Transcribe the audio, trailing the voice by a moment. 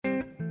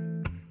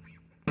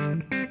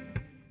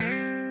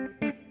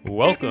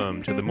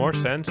Welcome to the More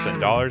Sense Than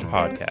Dollars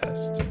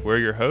podcast. We're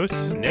your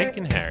hosts, Nick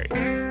and Harry.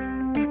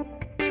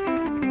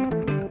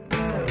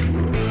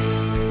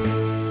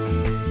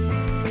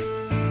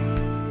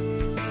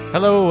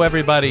 Hello,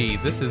 everybody.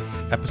 This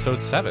is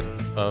episode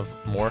 7 of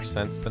More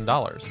Sense Than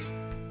Dollars.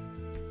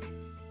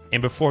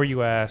 And before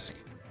you ask,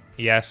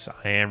 yes,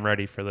 I am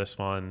ready for this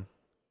one,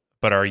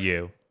 but are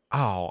you?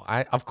 Oh,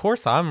 of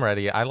course I'm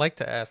ready. I like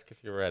to ask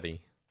if you're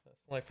ready. That's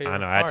my favorite I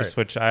know.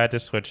 part. I had to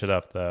switch it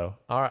up though.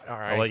 All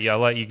right. I'll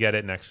let you get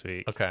it next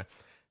week. Okay.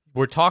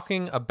 We're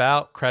talking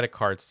about credit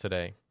cards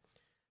today.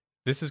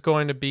 This is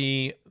going to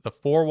be the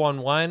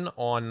 411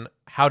 on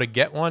how to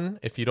get one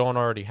if you don't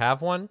already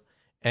have one,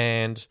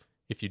 and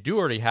if you do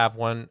already have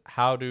one,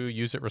 how to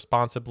use it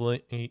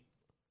responsibly.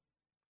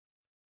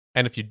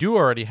 And if you do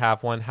already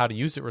have one, how to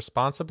use it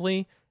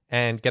responsibly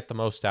and get the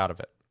most out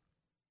of it.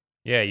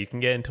 Yeah, you can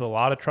get into a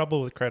lot of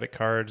trouble with credit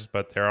cards,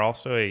 but they're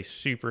also a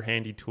super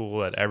handy tool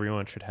that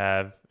everyone should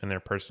have in their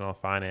personal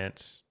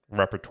finance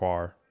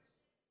repertoire.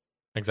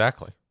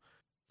 Exactly.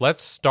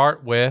 Let's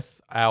start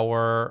with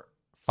our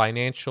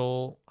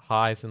financial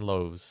highs and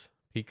lows,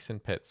 peaks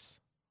and pits.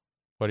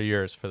 What are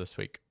yours for this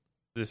week?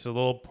 This is a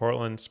little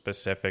Portland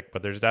specific,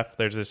 but there's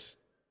this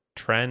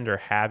trend or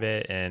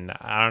habit, and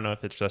I don't know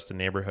if it's just the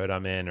neighborhood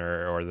I'm in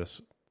or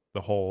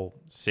the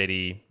whole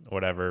city,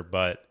 whatever,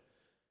 but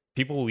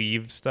people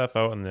leave stuff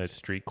out on the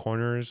street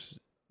corners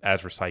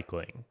as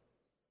recycling.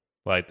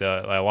 Like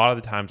a lot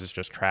of the times it's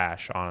just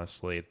trash,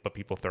 honestly, but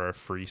people throw a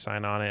free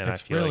sign on it, and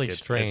It's I feel really like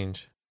it's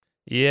strange.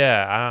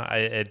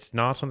 it's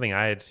not something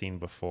I had seen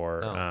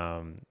before.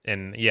 No.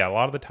 And yeah, a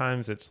lot of the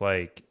times it's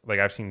like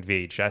I've seen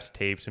VHS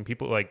tapes, and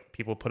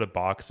people put a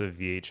box of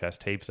VHS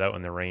tapes out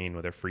in the rain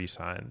with a free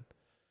sign,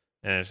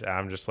 and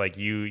I'm just like,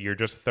 you're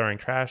just throwing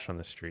trash on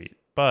the street.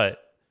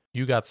 But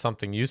You got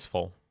something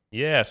useful.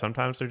 yeah,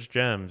 sometimes there's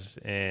gems,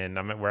 and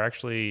we're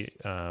actually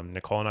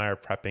Nicole and I are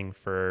prepping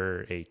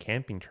for a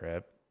camping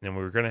trip, and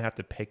we were gonna have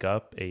to pick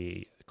up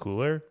a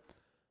cooler.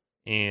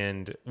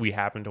 And we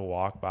happened to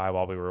walk by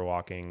while we were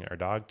walking our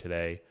dog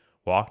today,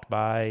 walked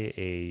by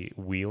a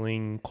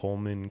Wheeling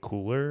Coleman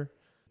cooler.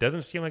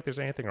 Doesn't seem like there's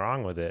anything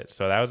wrong with it.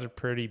 So that was a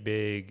pretty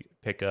big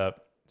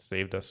pickup.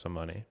 Saved us some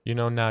money. You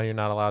know, now you're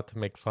not allowed to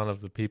make fun of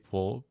the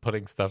people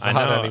putting stuff I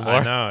out anymore.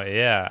 I know.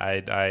 Yeah,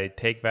 I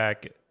take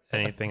back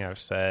anything I've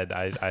said.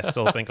 I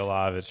still think a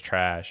lot of it's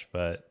trash,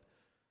 but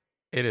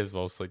It is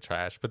mostly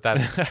trash, but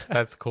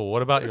that's cool.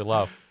 What about your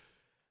low?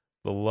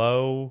 the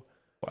low,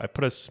 I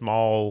put a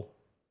small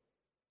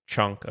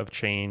chunk of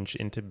change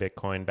into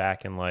Bitcoin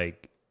back in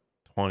like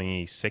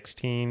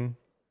 2016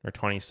 or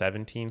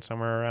 2017,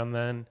 somewhere around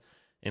then.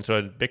 And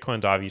so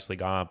Bitcoin's obviously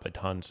gone up a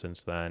ton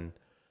since then.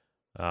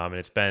 And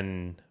it's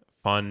been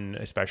fun,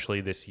 especially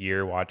this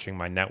year, watching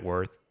my net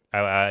worth.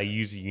 I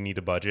use You Need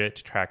a Budget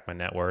to track my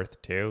net worth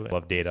too. I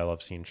love data. I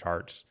love seeing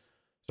charts.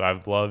 So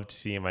I've loved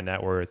seeing my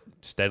net worth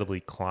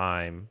steadily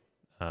climb,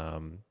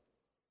 more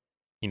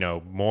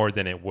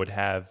than it would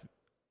have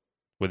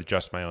with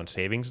just my own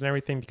savings and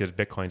everything, because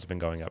Bitcoin's been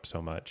going up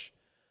so much.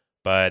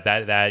 But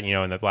that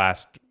in the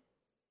last,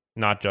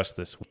 not just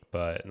this week,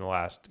 but in the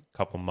last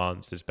couple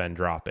months, it's been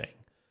dropping.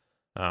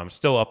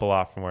 Still up a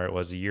lot from where it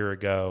was a year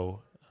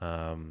ago.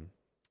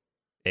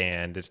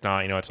 And it's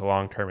not, it's a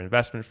long-term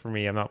investment for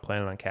me. I'm not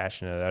planning on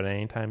cashing it out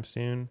anytime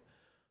soon,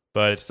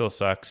 but it still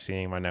sucks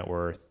seeing my net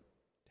worth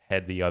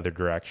head the other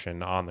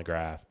direction on the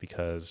graph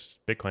because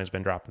Bitcoin's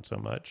been dropping so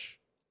much.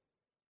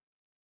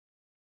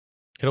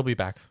 It'll be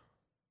back.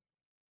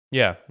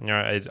 Yeah,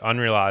 it's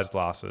unrealized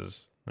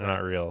losses. They're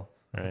not real,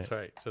 right? That's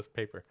right. Just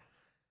paper.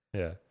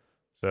 Yeah.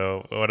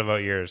 So what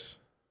about yours?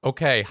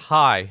 Okay,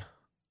 hi.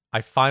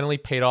 I finally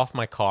paid off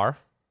my car.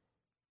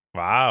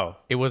 Wow.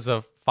 It was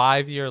a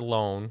 5-year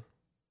loan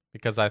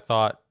because I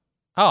thought,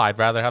 I'd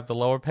rather have the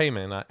lower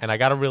payment. And I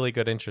got a really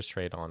good interest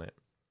rate on it.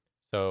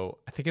 So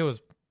I think it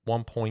was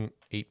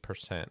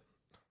 1.8%.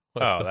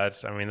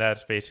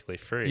 That's basically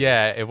free.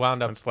 Yeah, it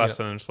wound up. It's less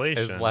than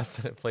inflation. It's less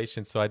than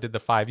inflation. So I did the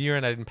 5-year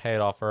and I didn't pay it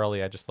off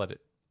early. I just let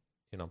it,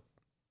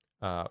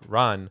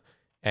 run,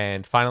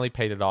 and finally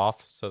paid it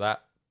off. So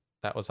that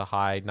was a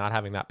high. Not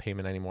having that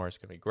payment anymore is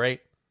going to be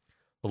great.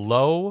 The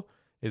low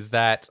is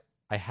that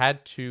I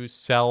had to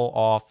sell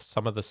off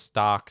some of the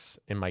stocks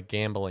in my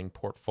gambling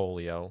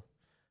portfolio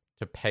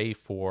to pay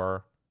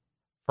for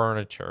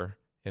furniture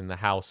in the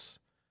house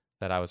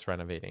that I was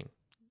renovating.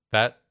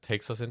 That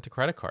takes us into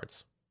credit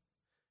cards,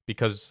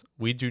 because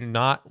we do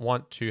not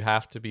want to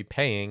have to be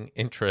paying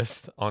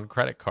interest on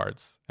credit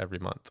cards every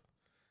month.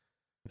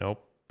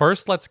 Nope.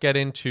 First, let's get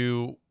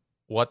into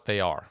what they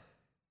are.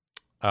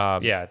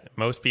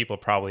 Most people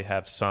probably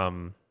have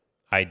some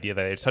idea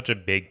that it's such a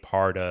big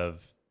part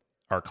of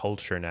our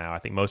culture now. I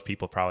think most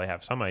people probably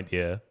have some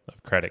idea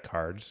of credit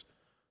cards,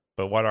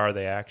 but what are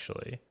they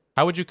actually?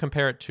 How would you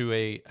compare it to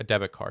a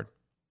debit card?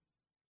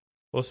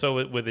 Well,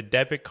 so with a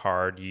debit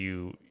card,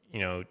 you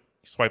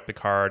swipe the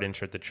card,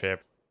 insert the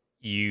chip,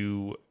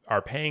 you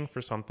are paying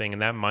for something,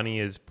 and that money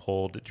is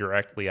pulled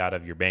directly out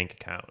of your bank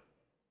account.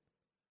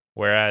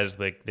 Whereas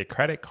the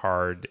credit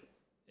card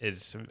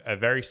is a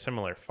very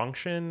similar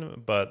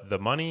function, but the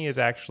money is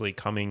actually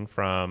coming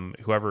from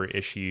whoever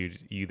issued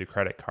you the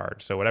credit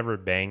card. So whatever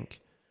bank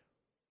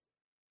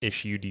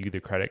issued you the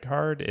credit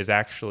card is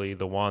actually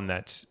the one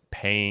that's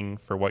paying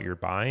for what you're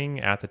buying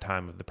at the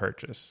time of the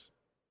purchase.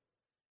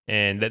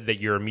 And that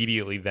you're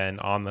immediately then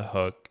on the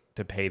hook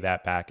to pay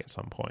that back at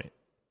some point.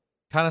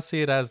 Kind of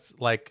see it as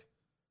like,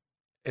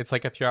 it's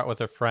like if you're out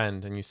with a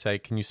friend and you say,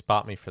 can you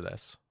spot me for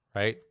this?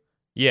 Right?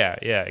 Yeah,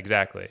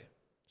 exactly.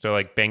 So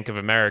like Bank of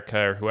America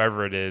or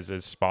whoever it is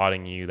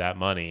spotting you that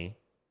money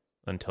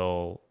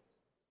until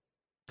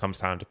it comes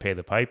time to pay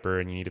the piper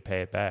and you need to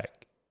pay it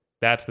back.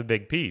 That's the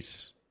big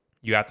piece.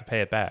 You have to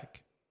pay it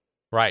back.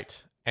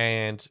 Right.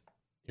 And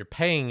you're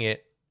paying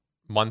it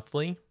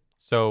monthly.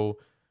 So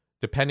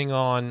depending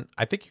on,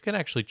 I think you can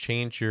actually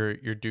change your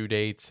due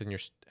dates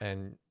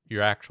and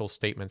your actual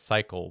statement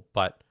cycle,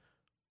 but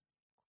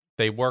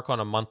they work on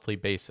a monthly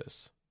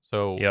basis.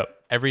 So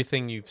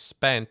everything you've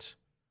spent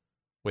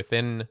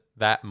within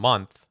that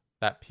month,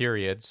 that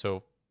period.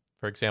 So,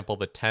 for example,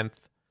 the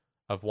 10th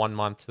of one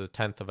month to the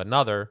 10th of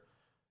another,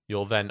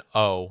 you'll then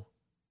owe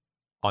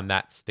on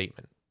that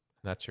statement.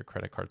 And that's your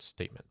credit card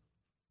statement.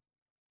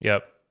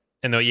 Yep.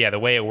 And the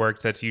way it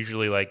works, that's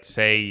usually like,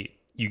 say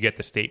you get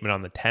the statement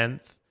on the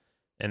 10th,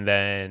 and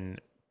then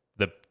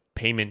the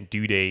payment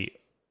due date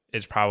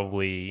is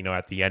probably,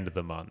 at the end of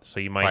the month. So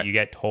you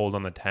get told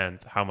on the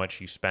 10th how much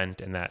you spent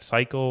in that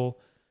cycle,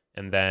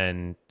 and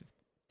then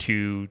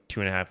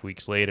 2.5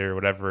 weeks later,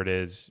 whatever it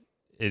is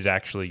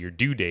actually your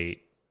due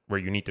date where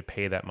you need to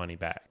pay that money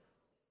back.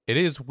 It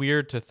is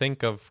weird to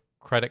think of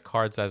credit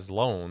cards as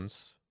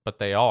loans, but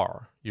they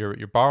are. You're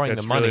borrowing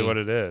the money. That's really what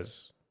it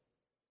is.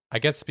 I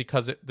guess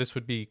because this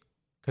would be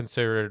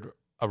considered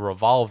a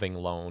revolving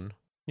loan.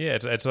 Yeah,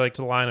 it's like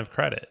a line of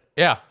credit.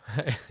 Yeah,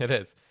 it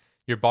is.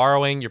 You're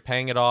borrowing, you're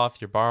paying it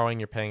off, you're borrowing,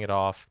 you're paying it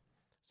off.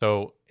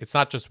 So it's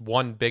not just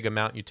one big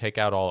amount you take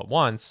out all at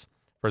once.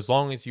 For as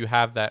long as you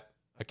have that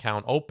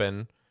account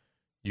open,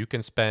 you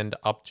can spend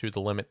up to the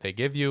limit they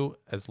give you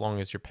as long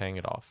as you're paying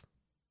it off.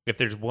 If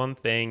there's one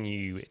thing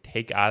you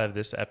take out of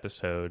this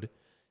episode,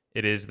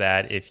 it is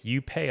that if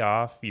you pay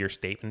off your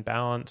statement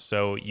balance,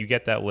 so you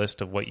get that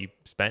list of what you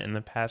spent in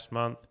the past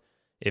month,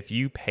 if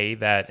you pay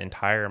that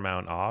entire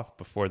amount off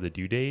before the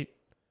due date,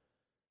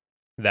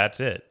 that's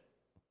it.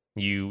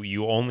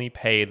 You only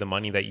pay the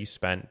money that you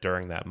spent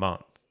during that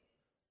month.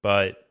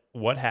 But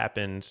what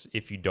happens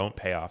if you don't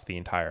pay off the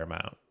entire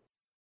amount?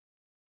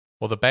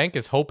 Well, the bank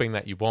is hoping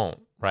that you won't,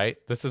 right?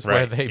 This is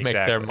where they make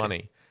their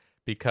money,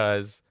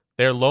 because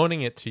they're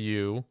loaning it to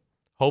you,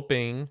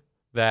 hoping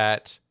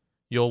that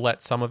you'll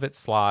let some of it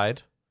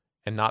slide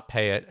and not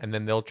pay it, and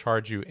then they'll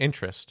charge you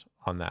interest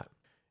on that.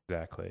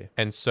 Exactly.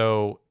 And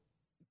so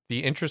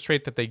the interest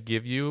rate that they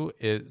give you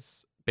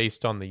is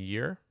based on the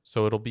year.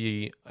 So it'll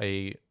be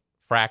a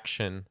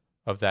fraction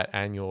of that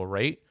annual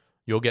rate.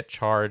 You'll get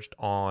charged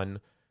on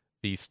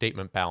the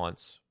statement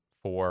balance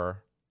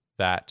for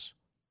that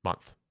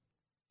month,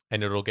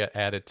 and it'll get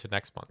added to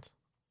next month.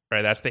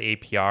 Right, that's the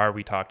APR.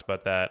 We talked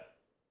about that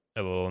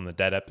a little in the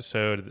debt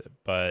episode,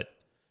 but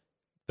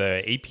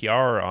the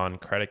APR on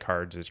credit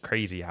cards is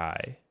crazy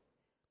high.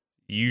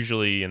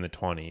 Usually in the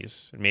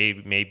 20s.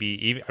 Maybe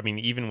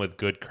even with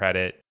good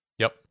credit.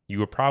 Yep. You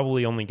were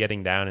probably only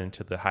getting down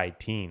into the high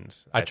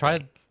teens. I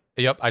tried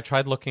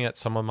looking at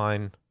some of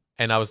mine,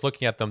 and I was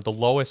looking at them. The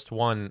lowest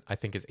one I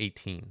think is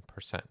 18%.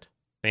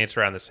 I think it's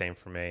around the same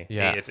for me.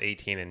 Yeah. It's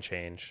 18 and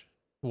change.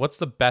 What's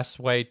the best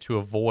way to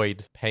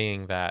avoid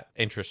paying that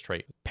interest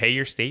rate? Pay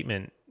your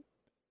statement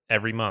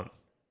every month.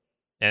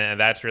 And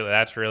that's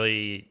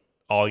really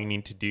all you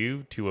need to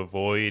do to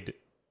avoid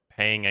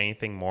paying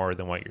anything more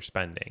than what you're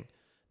spending.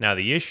 Now,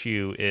 the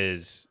issue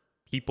is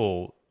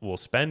people will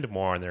spend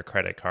more on their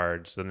credit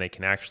cards than they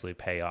can actually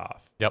pay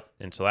off. Yep.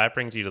 And so that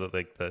brings you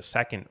to the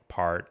second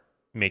part,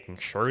 making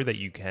sure that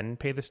you can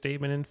pay the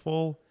statement in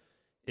full,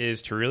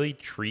 is to really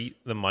treat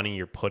the money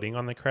you're putting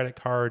on the credit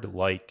card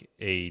like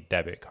a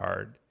debit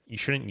card. You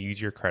shouldn't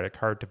use your credit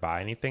card to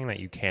buy anything that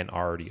you can't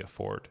already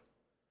afford.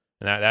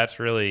 And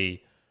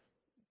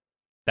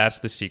that's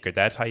the secret.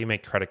 That's how you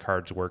make credit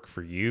cards work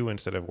for you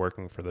instead of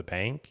working for the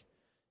bank,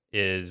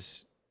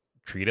 is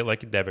treat it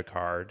like a debit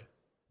card.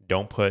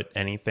 Don't put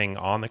anything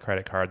on the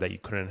credit card that you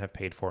couldn't have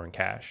paid for in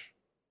cash.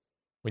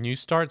 When you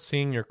start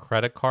seeing your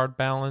credit card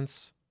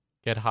balance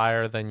get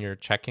higher than your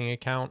checking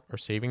account or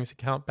savings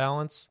account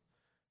balance,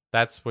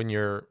 that's when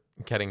you're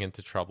getting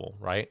into trouble,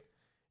 right?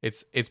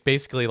 It's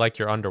basically like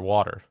you're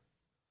underwater.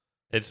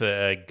 It's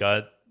a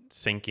gut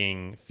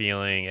sinking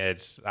feeling.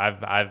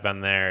 I've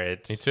been there.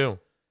 Me too.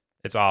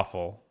 It's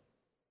awful.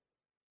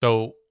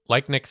 So,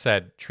 like Nick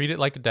said, treat it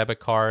like a debit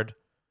card.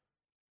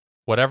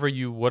 Whatever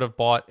you would have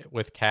bought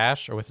with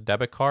cash or with a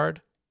debit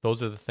card,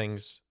 those are the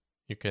things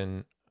you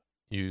can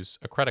use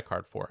a credit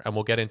card for. And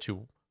we'll get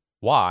into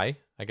why,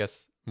 I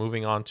guess,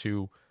 moving on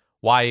to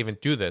why even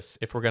do this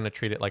if we're going to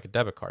treat it like a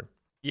debit card.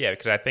 Yeah,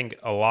 because I think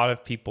a lot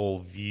of people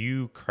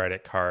view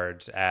credit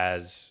cards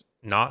as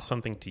not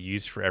something to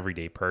use for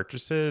everyday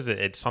purchases.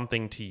 It's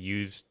something to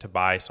use to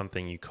buy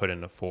something you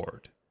couldn't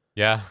afford.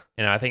 Yeah.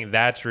 And I think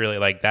that's really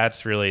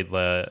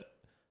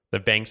the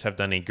banks have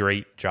done a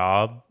great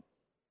job,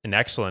 an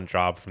excellent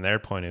job from their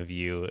point of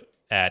view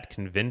at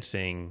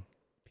convincing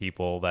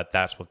people that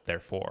that's what they're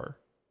for,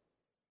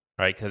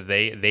 right? Because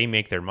they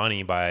make their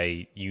money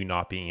by you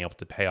not being able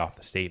to pay off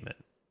the statement.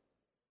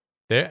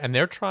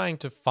 They're trying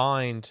to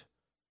find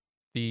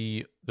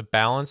the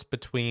balance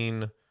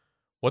between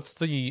what's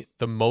the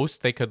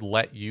most they could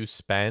let you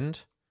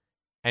spend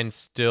and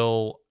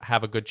still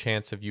have a good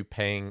chance of you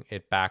paying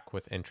it back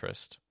with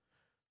interest.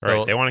 Right.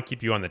 So, They want to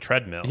keep you on the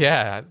treadmill.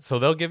 yeah, so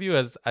they'll give you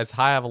as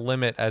high of a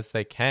limit as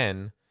they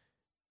can,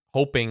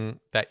 hoping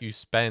that you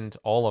spend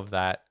all of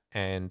that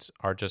and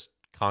are just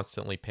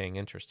constantly paying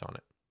interest on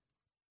it.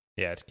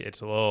 Yeah,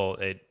 it's a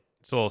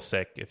little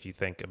sick if you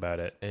think about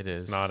it. It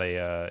is. It's not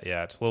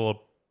it's a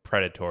little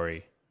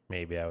predatory,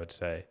 maybe I would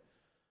say.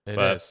 It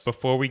But is.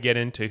 before we get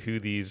into who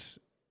these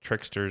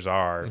tricksters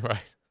are,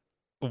 Right.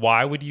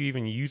 why would you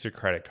even use a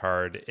credit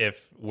card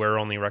if we're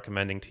only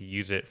recommending to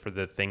use it for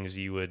the things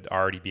you would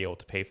already be able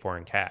to pay for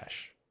in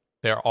cash?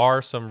 There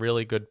are some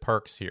really good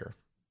perks here.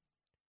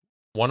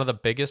 One of the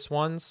biggest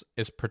ones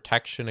is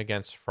protection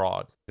against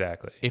fraud.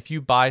 Exactly. If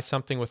you buy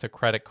something with a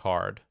credit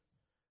card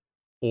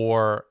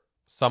or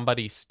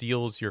somebody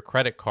steals your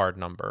credit card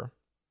number,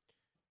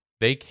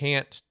 they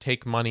can't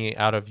take money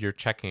out of your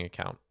checking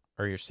account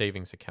or your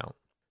savings account.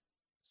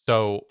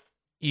 So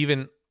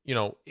even,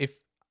 if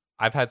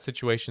I've had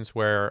situations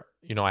where,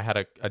 I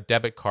had a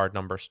debit card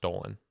number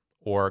stolen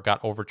or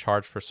got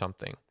overcharged for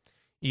something,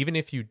 even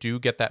if you do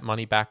get that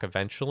money back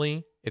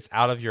eventually, it's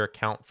out of your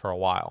account for a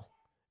while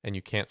and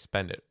you can't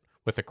spend it.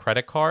 With a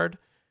credit card,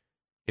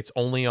 it's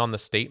only on the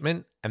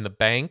statement and the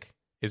bank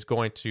is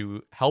going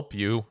to help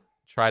you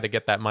try to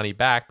get that money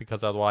back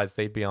because otherwise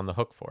they'd be on the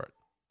hook for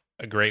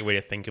it. A great way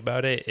to think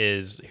about it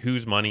is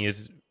whose money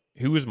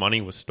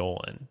was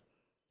stolen.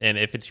 And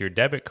if it's your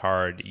debit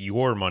card,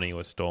 your money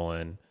was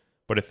stolen.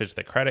 But if it's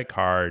the credit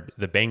card,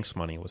 the bank's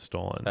money was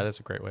stolen. That is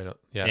a great way to,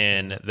 yeah.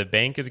 And the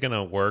bank is going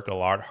to work a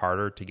lot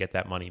harder to get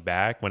that money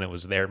back when it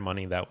was their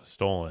money that was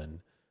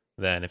stolen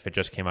than if it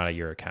just came out of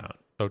your account.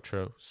 So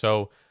true.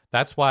 So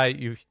that's why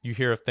you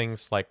hear of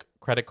things like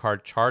credit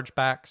card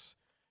chargebacks.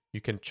 You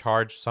can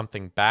charge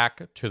something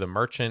back to the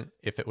merchant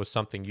if it was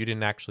something you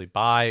didn't actually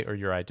buy or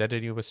your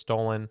identity was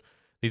stolen.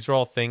 These are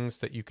all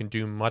things that you can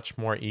do much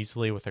more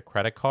easily with a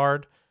credit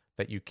card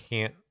that you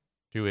can't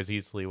do as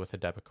easily with a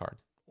debit card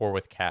or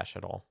with cash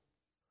at all.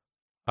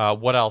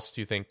 What else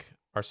do you think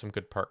are some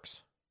good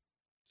perks?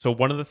 So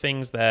one of the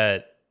things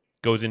that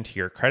goes into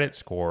your credit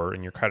score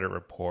and your credit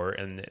report,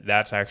 and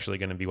that's actually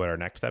going to be what our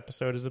next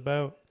episode is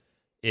about,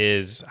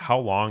 is how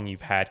long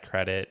you've had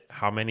credit,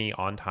 how many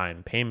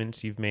on-time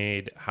payments you've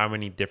made, how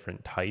many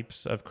different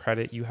types of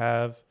credit you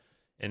have.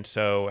 And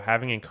so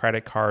having a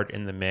credit card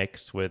in the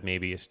mix with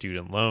maybe a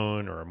student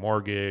loan or a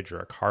mortgage or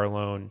a car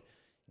loan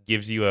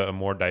gives you a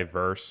more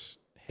diverse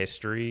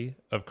history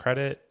of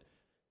credit.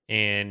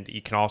 And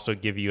it can also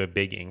give you a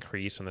big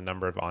increase in the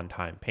number of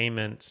on-time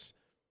payments.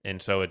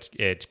 And so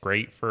it's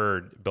great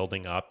for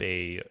building up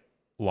a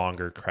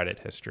longer credit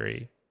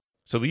history.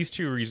 So these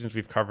two reasons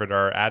we've covered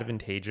are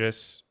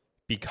advantageous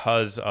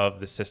because of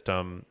the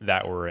system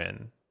that we're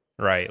in,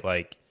 right?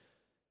 Like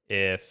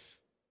if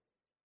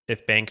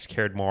banks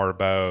cared more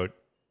about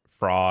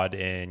fraud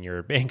in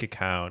your bank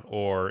account,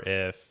 or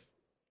if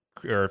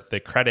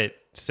the credit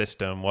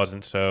system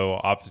wasn't so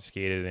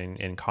obfuscated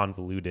and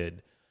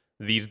convoluted,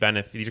 these are kind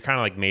of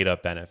like made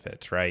up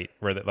benefits, right?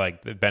 Where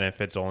the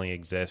benefits only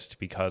exist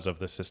because of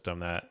the system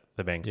that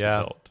the banks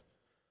have built.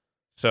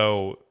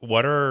 So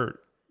what are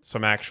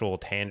some actual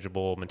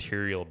tangible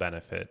material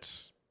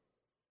benefits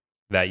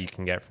that you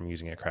can get from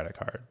using a credit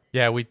card?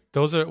 Yeah, we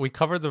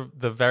covered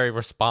the very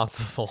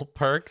responsible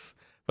perks,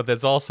 but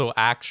there's also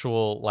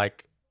actual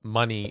like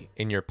money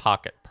in your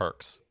pocket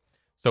perks.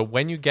 So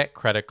when you get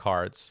credit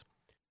cards,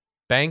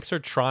 banks are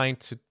trying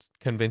to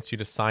convince you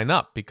to sign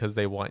up because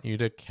they want you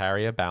to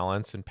carry a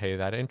balance and pay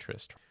that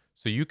interest.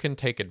 So you can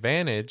take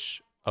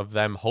advantage of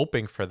them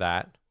hoping for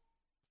that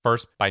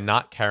first by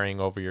not carrying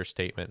over your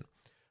statement.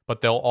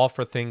 But they'll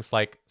offer things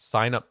like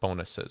sign-up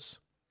bonuses.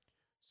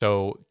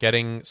 So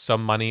getting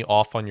some money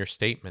off on your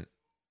statement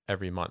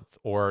every month,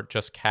 or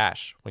just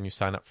cash when you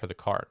sign up for the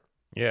card.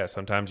 Yeah,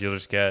 sometimes you'll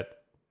just get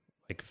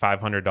like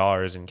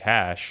 $500 in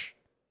cash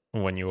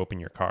when you open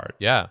your card.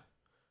 Yeah.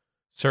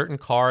 Certain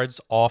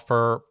cards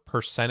offer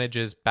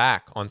percentages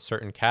back on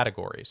certain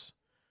categories.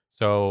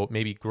 So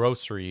maybe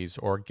groceries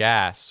or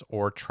gas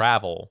or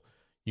travel,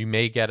 you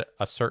may get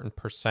a certain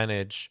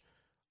percentage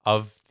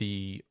of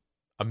the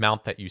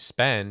amount that you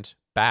spend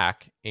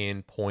back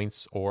in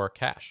points or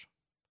cash.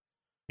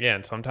 Yeah,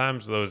 and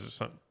sometimes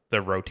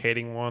the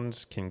rotating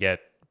ones can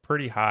get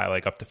pretty high,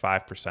 like up to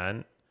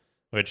 5%,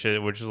 which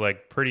is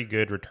like pretty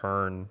good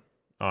return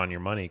on your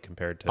money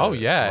compared to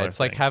it's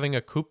like things. having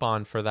a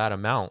coupon for that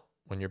amount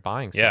when you're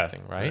buying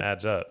something, right? It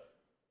adds up.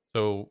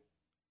 So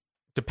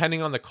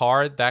depending on the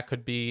card, that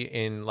could be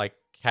in like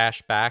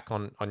cash back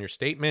on your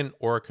statement,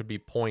 or it could be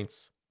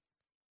points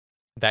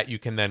that you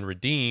can then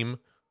redeem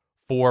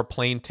for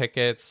plane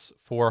tickets,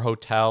 for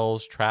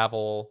hotels,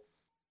 travel.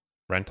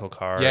 Rental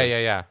cars.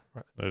 Yeah.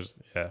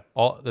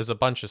 There's a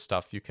bunch of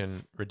stuff you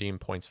can redeem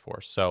points for.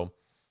 So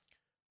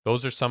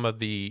those are some of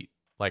the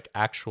like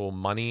actual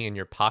money in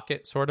your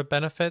pocket sort of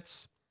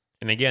benefits.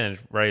 And again,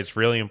 right, it's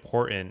really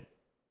important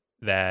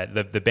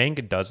that the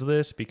bank does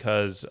this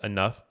because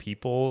enough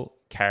people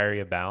carry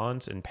a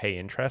balance and pay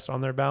interest on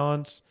their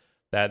balance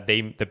that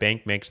the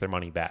bank makes their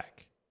money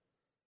back.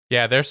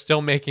 Yeah, they're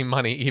still making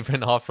money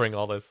even offering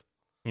all this.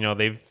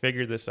 They've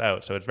figured this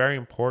out. So it's very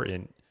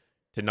important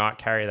to not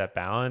carry that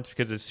balance,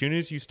 because as soon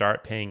as you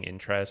start paying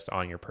interest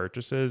on your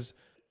purchases,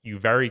 you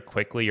very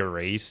quickly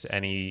erase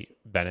any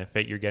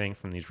benefit you're getting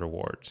from these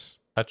rewards.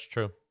 That's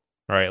true.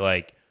 Right?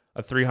 Like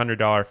a $300,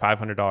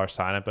 $500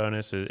 sign-up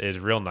bonus is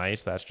real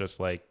nice. That's just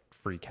like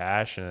free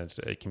cash, and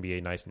it can be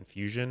a nice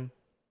infusion.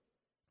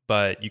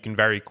 But you can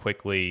very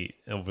quickly,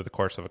 over the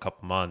course of a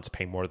couple months,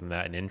 pay more than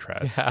that in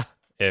interest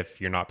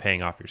if you're not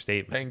paying off your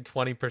statement.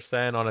 Paying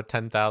 20% on a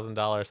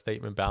 $10,000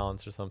 statement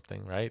balance or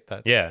something, right?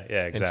 That yeah,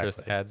 exactly.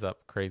 Interest adds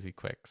up crazy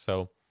quick.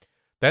 So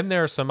then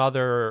there are some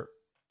other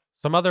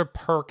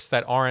perks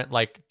that aren't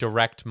like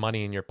direct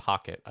money in your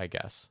pocket, I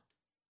guess.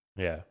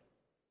 Yeah.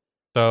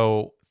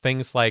 So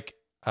things like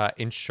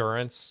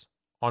insurance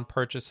on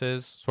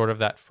purchases, sort of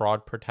that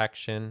fraud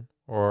protection,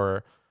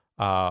 or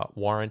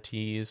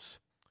warranties.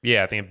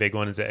 Yeah, I think a big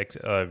one is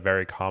a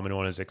very common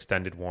one is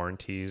extended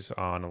warranties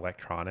on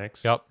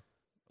electronics. Yep.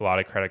 A lot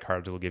of credit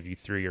cards will give you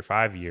 3 or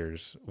 5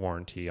 years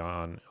warranty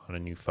on a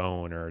new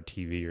phone or a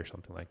TV or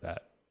something like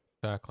that.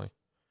 Exactly.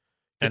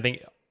 And I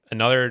think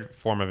another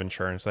form of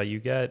insurance that you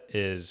get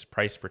is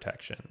price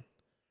protection,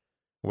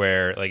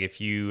 where like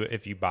if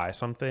you buy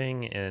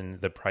something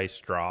and the price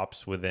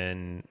drops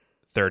within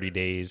 30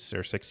 days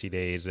or 60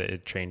 days,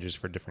 it changes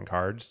for different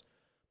cards.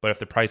 But if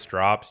the price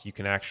drops, you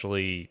can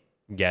actually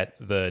get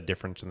the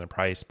difference in the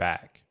price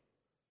back.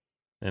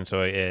 And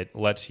so it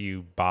lets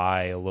you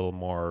buy a little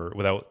more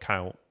without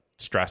kind of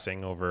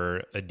stressing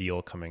over a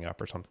deal coming up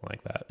or something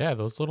like that. Yeah,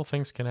 those little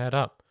things can add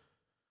up.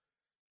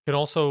 You can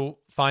also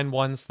find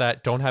ones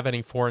that don't have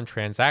any foreign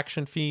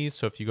transaction fees.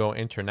 So if you go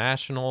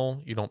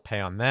international, you don't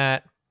pay on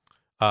that.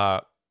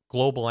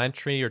 Global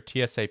entry or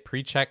TSA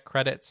pre-check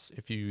credits.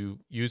 If you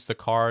use the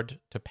card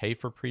to pay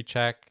for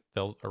pre-check,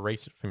 they'll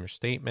erase it from your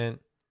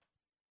statement.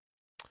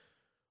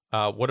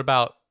 What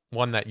about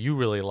one that you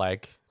really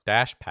like,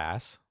 Dash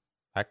Pass?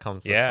 That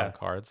comes with some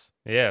cards.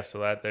 Yeah, so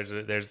that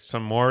there's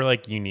some more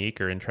like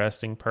unique or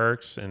interesting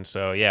perks. And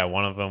so yeah,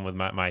 one of them with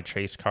my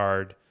Chase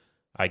card,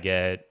 I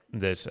get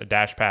this. A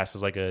Dash Pass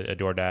is like a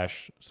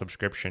DoorDash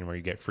subscription where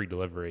you get free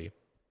delivery.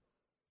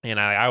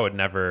 And I would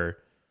never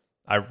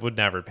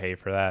pay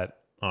for that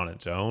on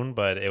its own,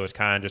 but it was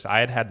kind of just,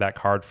 I had that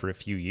card for a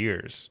few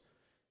years.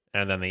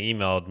 And then they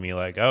emailed me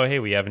like, oh, hey,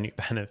 we have a new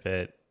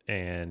benefit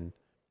and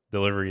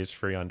delivery is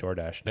free on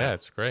DoorDash now. Yeah,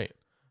 it's great.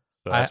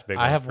 So that's a big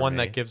I have one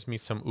me. that gives me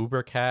some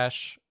Uber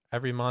cash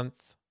every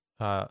month.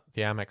 The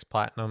Amex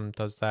Platinum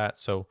does that.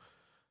 So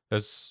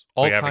there's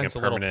all kinds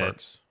of little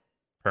perks.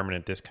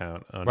 Permanent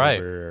discount on right.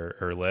 Uber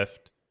or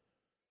Lyft.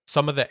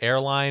 Some of the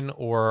airline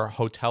or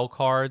hotel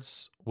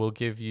cards will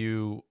give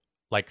you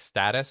like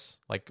status,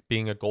 like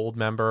being a gold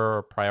member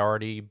or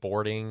priority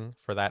boarding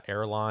for that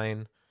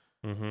airline.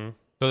 Mm-hmm.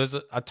 So there's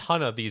a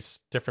ton of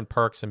these different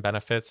perks and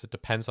benefits. It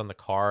depends on the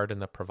card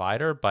and the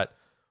provider, but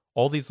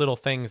all these little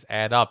things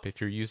add up.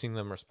 If you're using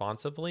them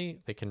responsibly,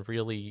 they can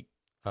really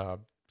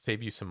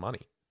save you some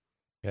money.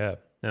 Yeah.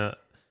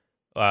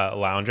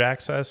 Lounge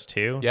access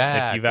too.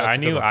 Yeah.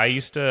 I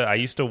used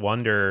to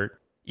wonder,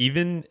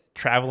 even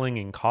traveling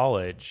in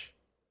college,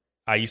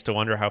 I used to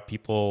wonder how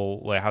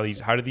people like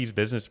how do these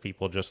business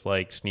people just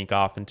like sneak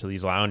off into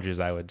these lounges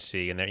I would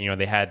see, and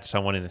they had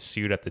someone in a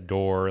suit at the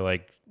door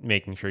like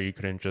making sure you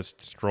couldn't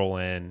just stroll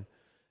in,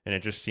 and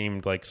it just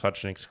seemed like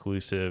such an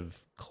exclusive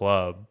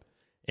club.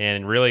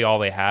 And really all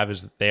they have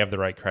is they have the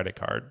right credit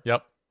card.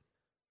 Yep.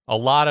 A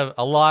lot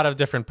of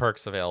different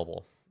perks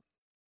available.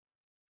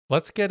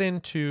 Let's get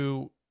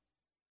into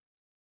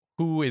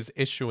who is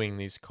issuing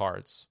these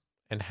cards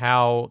and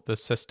how the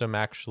system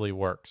actually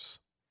works.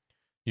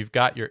 You've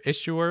got your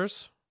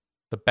issuers,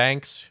 the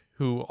banks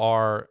who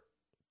are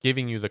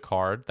giving you the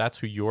card. That's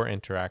who you're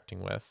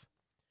interacting with.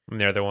 And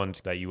they're the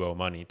ones that you owe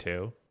money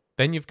to.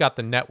 Then you've got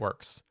the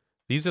networks.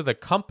 These are the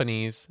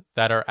companies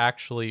that are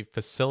actually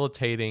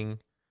facilitating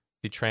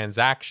the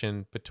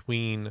transaction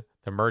between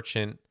the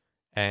merchant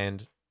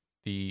and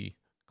the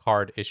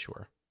card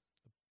issuer,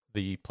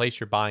 the place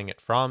you're buying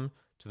it from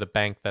to the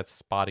bank that's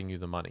spotting you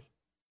the money.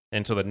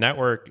 And so the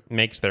network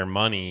makes their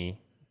money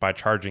by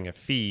charging a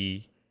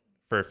fee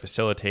for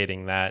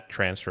facilitating that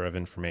transfer of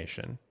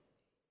information.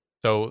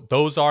 So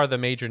those are the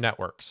major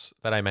networks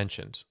that I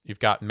mentioned. You've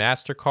got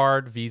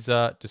MasterCard,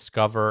 Visa,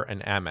 Discover,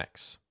 and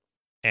Amex.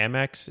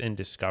 Amex and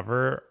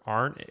Discover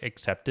aren't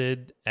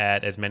accepted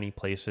at as many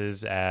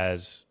places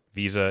as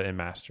Visa and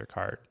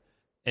MasterCard.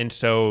 And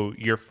so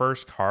your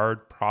first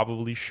card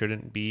probably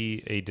shouldn't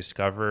be a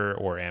Discover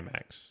or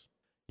Amex.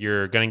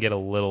 You're going to get a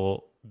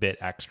little bit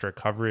extra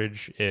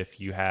coverage if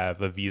you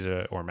have a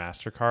Visa or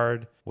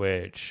MasterCard,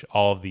 which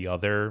all of the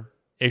other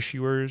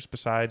issuers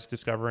besides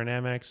Discover and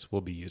Amex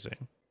will be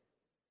using.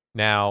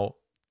 Now,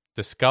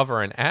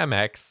 Discover and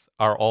Amex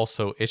are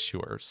also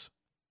issuers.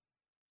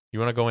 You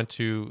want to go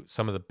into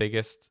some of the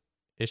biggest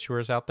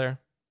issuers out there?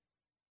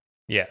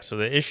 Yeah, so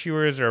the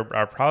issuers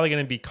are probably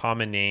going to be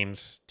common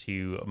names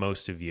to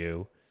most of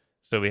you.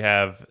 So we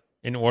have,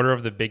 in order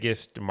of the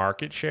biggest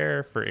market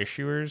share for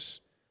issuers,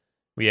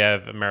 we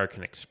have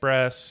American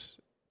Express,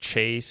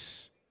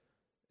 Chase,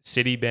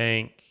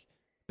 Citibank,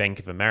 Bank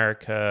of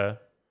America,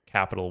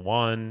 Capital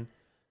One.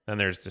 Then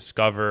there's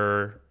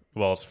Discover,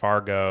 Wells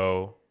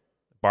Fargo,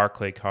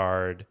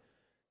 Barclaycard.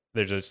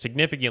 There's a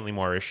significantly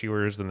more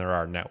issuers than there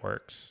are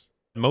networks.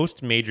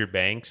 Most major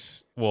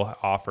banks will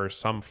offer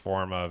some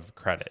form of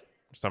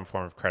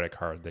credit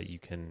card that you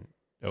can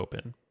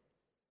open.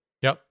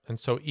 Yep. And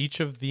so each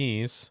of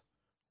these,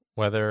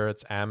 whether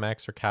it's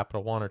Amex or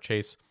Capital One or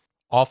Chase,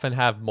 often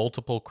have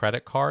multiple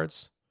credit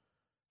cards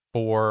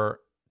for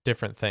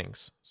different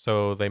things.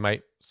 So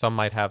some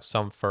might have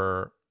some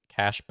for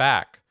cash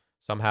back,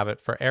 some have it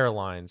for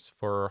airlines,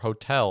 for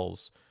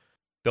hotels.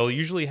 They'll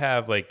usually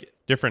have like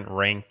different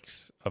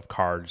ranks of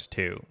cards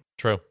too.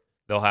 True.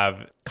 They'll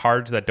have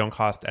cards that don't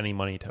cost any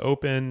money to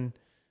open,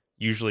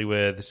 usually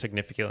with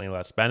significantly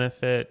less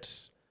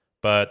benefits,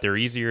 but they're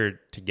easier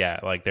to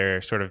get. Like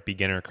they're sort of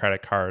beginner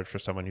credit cards for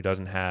someone who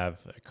doesn't have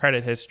a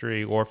credit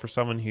history or for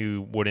someone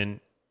who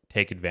wouldn't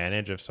take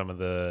advantage of some of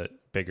the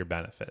bigger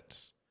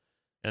benefits.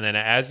 And then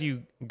as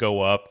you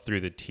go up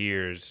through the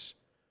tiers,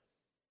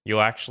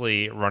 you'll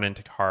actually run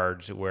into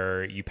cards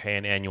where you pay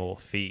an annual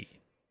fee.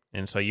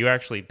 And so you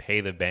actually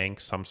pay the bank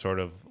some sort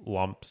of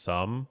lump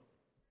sum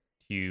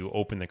to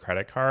open the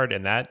credit card,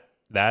 and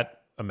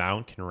that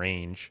amount can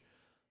range.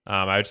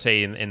 I would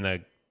say in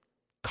the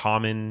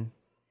common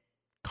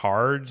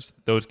cards,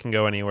 those can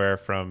go anywhere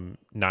from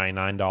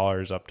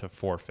 $99 up to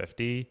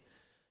 $450,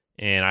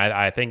 and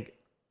I think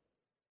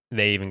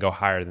they even go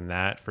higher than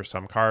that for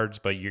some cards.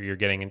 But you're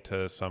getting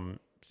into some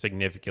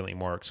significantly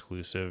more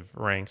exclusive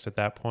ranks at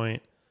that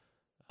point.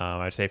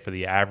 I'd say for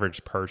the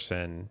average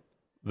person,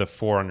 the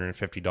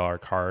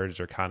 $450 cards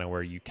are kind of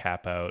where you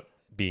cap out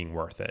being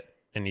worth it,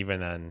 and even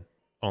then,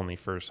 only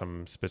for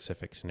some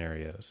specific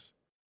scenarios.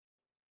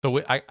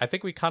 So I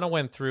think we kind of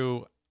went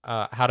through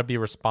how to be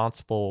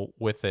responsible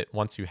with it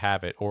once you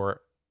have it,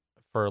 or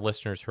for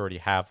listeners who already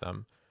have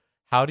them.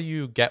 How do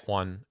you get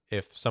one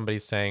if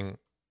somebody's saying,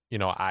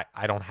 I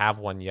don't have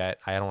one yet,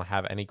 I don't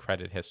have any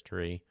credit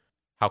history,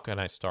 how can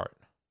I start?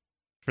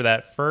 For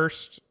that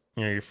first,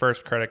 your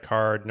first credit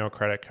card, no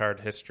credit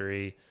card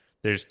history,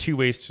 there's two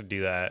ways to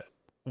do that.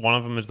 One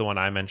of them is the one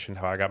I mentioned,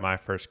 how I got my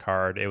first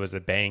card. It was a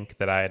bank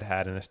that I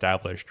had an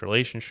established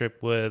relationship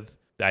with.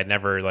 I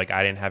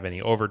didn't have any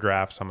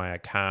overdrafts on my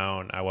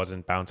account. I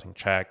wasn't bouncing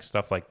checks,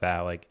 stuff like that.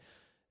 Like,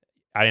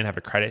 I didn't have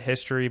a credit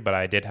history, but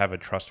I did have a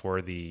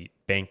trustworthy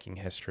banking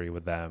history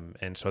with them.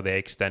 And so they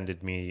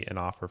extended me an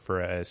offer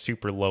for a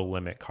super low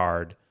limit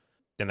card.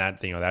 And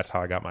that's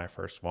how I got my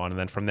first one. And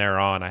then from there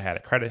on, I had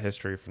a credit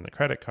history from the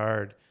credit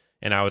card.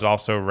 And I was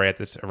also around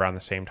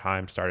the same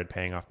time started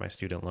paying off my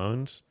student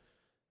loans.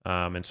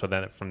 And so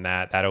then from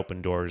that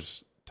opened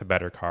doors to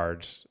better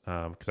cards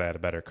because I had a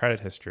better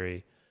credit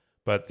history.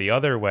 But the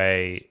other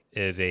way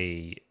is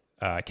a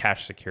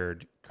cash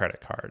secured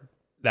credit card.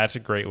 That's a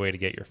great way to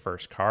get your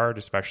first card,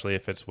 especially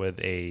if it's with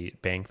a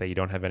bank that you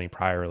don't have any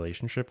prior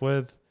relationship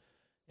with.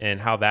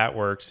 And how that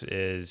works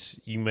is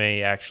you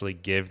may actually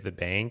give the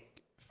bank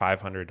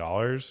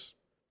 $500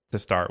 to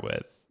start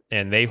with,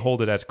 and they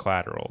hold it as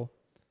collateral.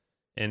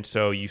 And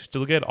so you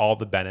still get all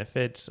the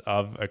benefits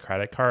of a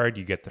credit card.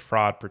 You get the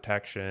fraud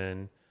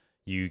protection.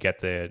 You get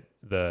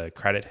the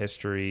credit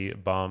history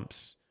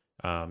bumps.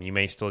 You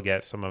may still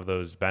get some of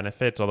those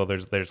benefits, although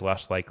there's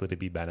less likely to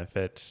be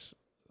benefits.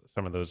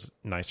 Some of those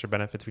nicer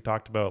benefits we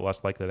talked about,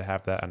 less likely to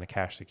have that on a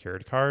cash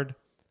secured card.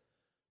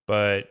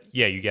 But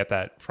yeah, you get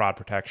that fraud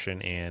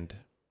protection and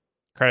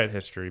credit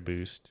history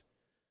boost.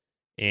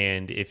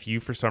 And if you,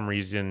 for some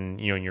reason,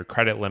 your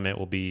credit limit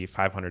will be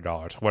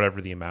 $500,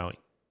 whatever the amount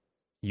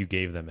you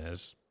gave them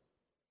is.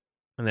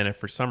 And then if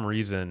for some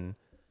reason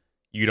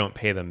you don't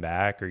pay them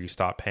back or you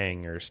stop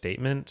paying your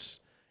statements,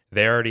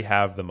 they already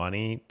have the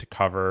money to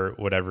cover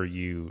whatever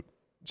you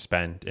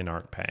spent and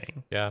aren't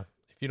paying. Yeah.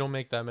 If you don't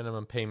make that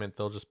minimum payment,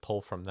 they'll just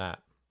pull from that.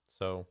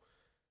 So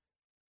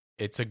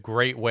it's a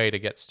great way to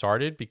get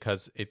started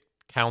because it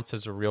counts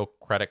as a real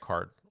credit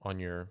card on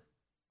your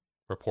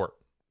report.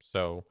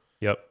 So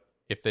yep.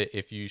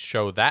 If you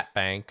show that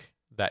bank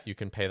that you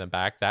can pay them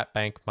back, that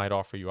bank might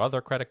offer you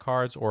other credit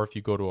cards, or if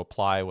you go to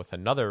apply with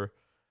another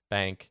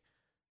bank,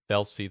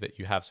 they'll see that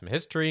you have some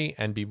history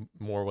and be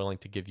more willing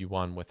to give you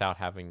one without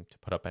having to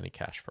put up any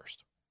cash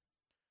first.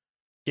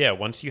 Yeah,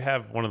 once you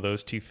have one of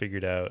those two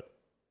figured out,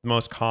 the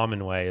most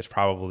common way is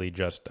probably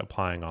just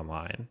applying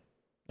online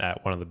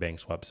at one of the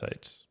bank's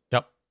websites.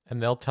 Yep.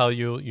 And they'll tell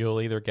you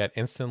you'll either get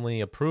instantly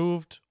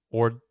approved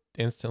or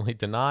instantly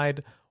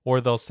denied, or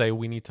they'll say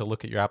we need to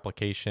look at your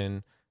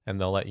application,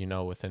 and they'll let you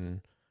know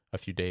within a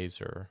few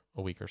days or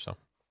a week or so.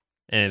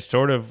 And it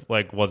sort of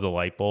like was a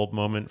light bulb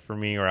moment for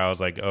me where I was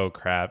like, oh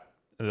crap,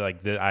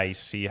 like I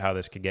see how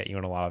this could get you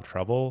in a lot of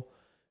trouble,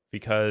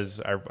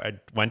 because I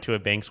went to a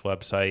bank's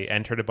website,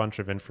 entered a bunch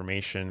of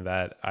information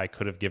that I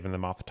could have given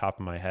them off the top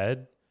of my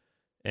head.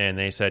 And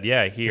they said,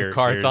 yeah, your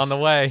card's on the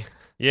way.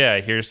 Yeah,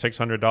 here's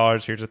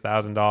 $600, here's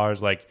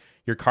 $1,000. Like,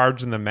 your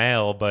card's in the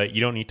mail, but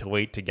you don't need to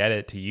wait to get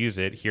it to use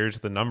it. Here's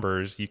the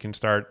numbers. You can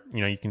start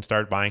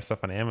buying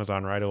stuff on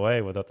Amazon right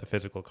away without the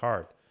physical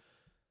card.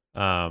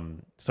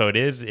 So it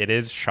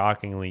is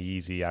shockingly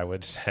easy, I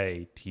would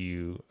say,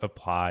 to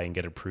apply and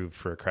get approved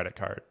for a credit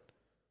card.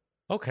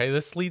 Okay,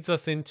 this leads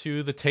us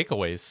into the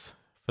takeaways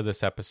for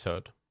this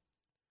episode.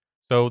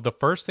 So the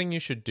first thing you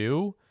should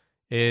do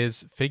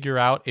is figure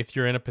out if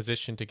you're in a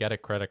position to get a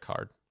credit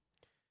card,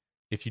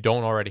 if you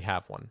don't already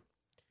have one.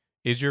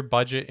 Is your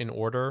budget in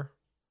order?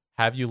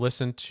 Have you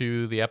listened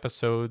to the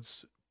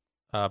episodes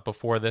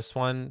before this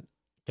one?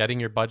 Getting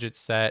your budget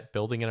set,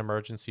 building an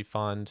emergency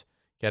fund,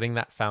 getting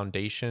that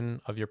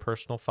foundation of your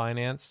personal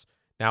finance.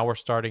 Now we're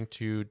starting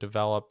to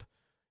develop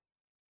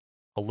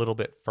a little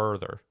bit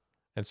further.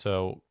 And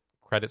so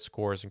credit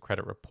scores and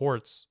credit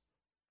reports.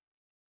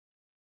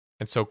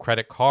 And so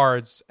credit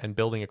cards and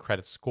building a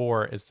credit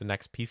score is the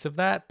next piece of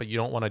that, but you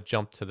don't want to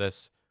jump to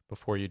this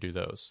before you do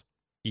those.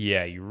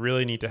 Yeah, you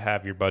really need to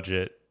have your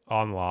budget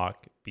on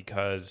lock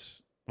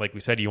because, like we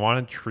said, you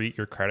want to treat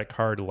your credit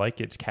card like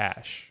it's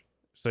cash.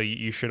 So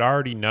you should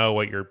already know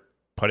what you're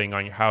putting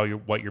on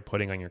what you're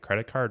putting on your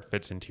credit card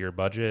fits into your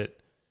budget.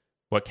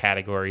 What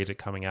category is it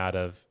coming out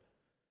of?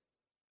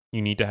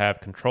 You need to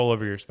have control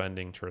over your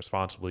spending to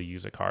responsibly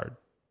use a card.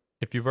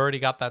 If you've already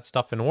got that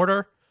stuff in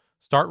order,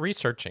 start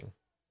researching.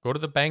 Go to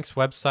the bank's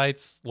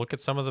websites, look at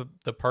some of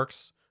the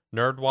perks.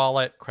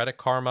 NerdWallet, Credit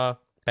Karma,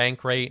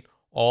 Bankrate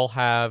all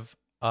have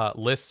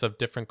lists of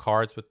different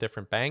cards with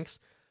different banks.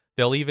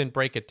 They'll even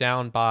break it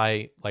down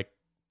by like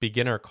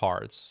beginner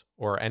cards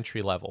or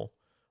entry level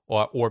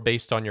or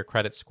based on your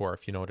credit score,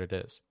 if you know what it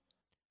is.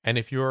 And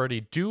if you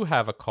already do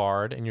have a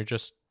card and you're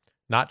just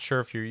not sure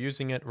if you're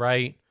using it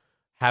right,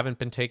 haven't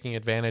been taking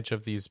advantage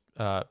of these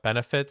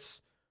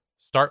benefits,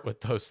 start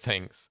with those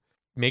things.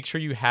 Make sure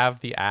you have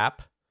the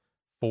app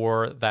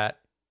for that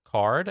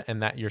card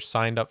and that you're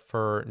signed up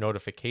for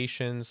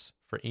notifications,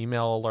 for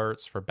email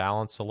alerts, for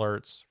balance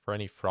alerts, for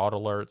any fraud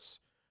alerts,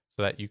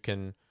 so that you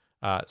can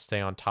stay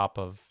on top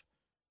of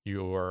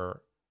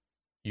your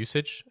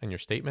usage and your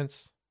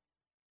statements.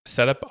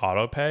 Set up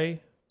autopay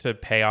to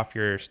pay off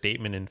your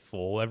statement in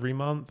full every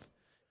month.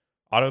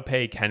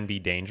 Autopay can be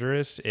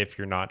dangerous if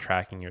you're not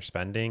tracking your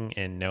spending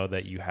and know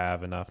that you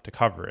have enough to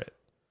cover it.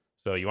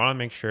 So you want to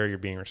make sure you're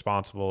being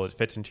responsible, it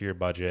fits into your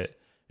budget,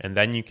 and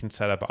then you can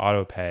set up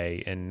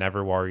autopay and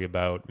never worry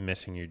about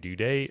missing your due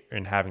date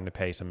and having to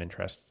pay some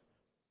interest.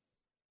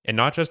 And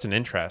not just an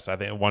interest. I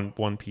think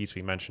one piece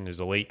we mentioned is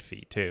a late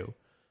fee too.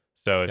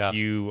 So if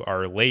you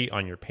are late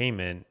on your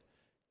payment,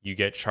 you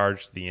get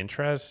charged the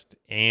interest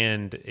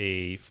and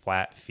a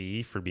flat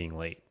fee for being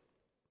late.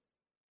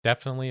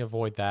 Definitely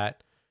avoid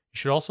that. You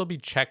should also be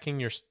checking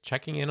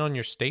in on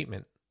your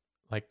statement.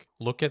 Like,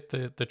 look at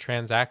the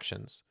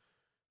transactions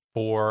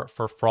for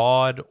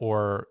fraud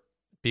or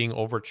being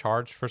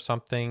overcharged for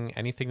something,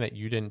 anything that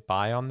you didn't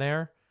buy on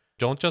there.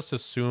 Don't just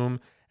assume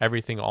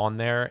everything on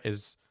there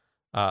is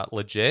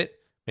legit.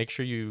 Make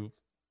sure you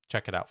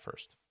check it out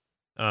first.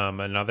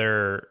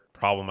 Another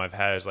problem I've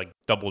had is like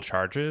double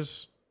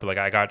charges. But like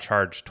I got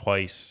charged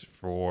twice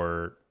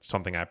for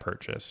something I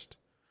purchased.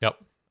 Yep.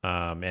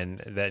 And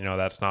that,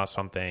 that's not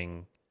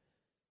something,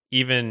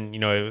 even,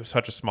 it was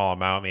such a small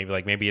amount,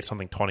 maybe it's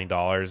something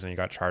 $20 and you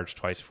got charged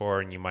twice for,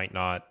 and you might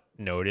not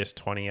notice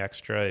 20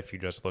 extra if you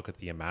just look at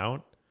the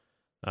amount.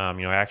 I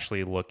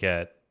actually look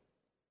at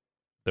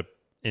the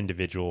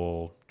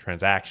individual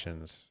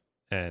transactions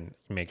and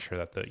make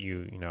sure that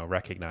you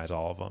recognize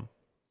all of them.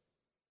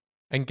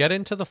 And get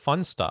into the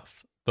fun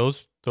stuff.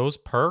 Those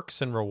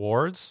perks and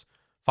rewards.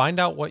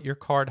 Find out what your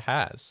card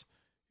has.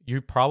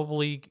 You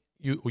probably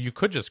you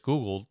could just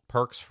Google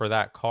perks for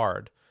that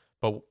card,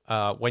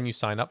 but when you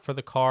sign up for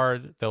the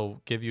card,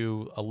 they'll give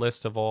you a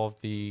list of all of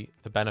the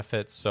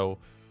benefits. So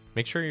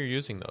make sure you're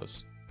using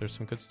those. There's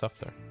some good stuff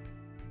there.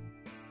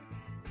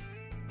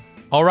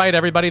 All right,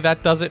 everybody,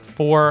 that does it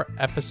for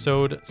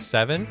episode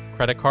 7,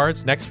 credit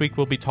cards. Next week,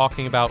 we'll be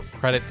talking about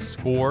credit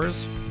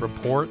scores,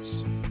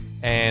 reports,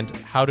 and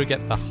how to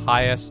get the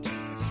highest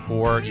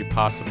score you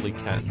possibly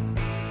can.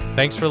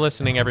 Thanks for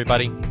listening,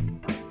 everybody.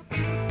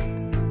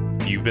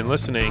 You've been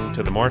listening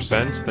to the More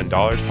Sense Than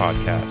Dollars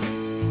podcast.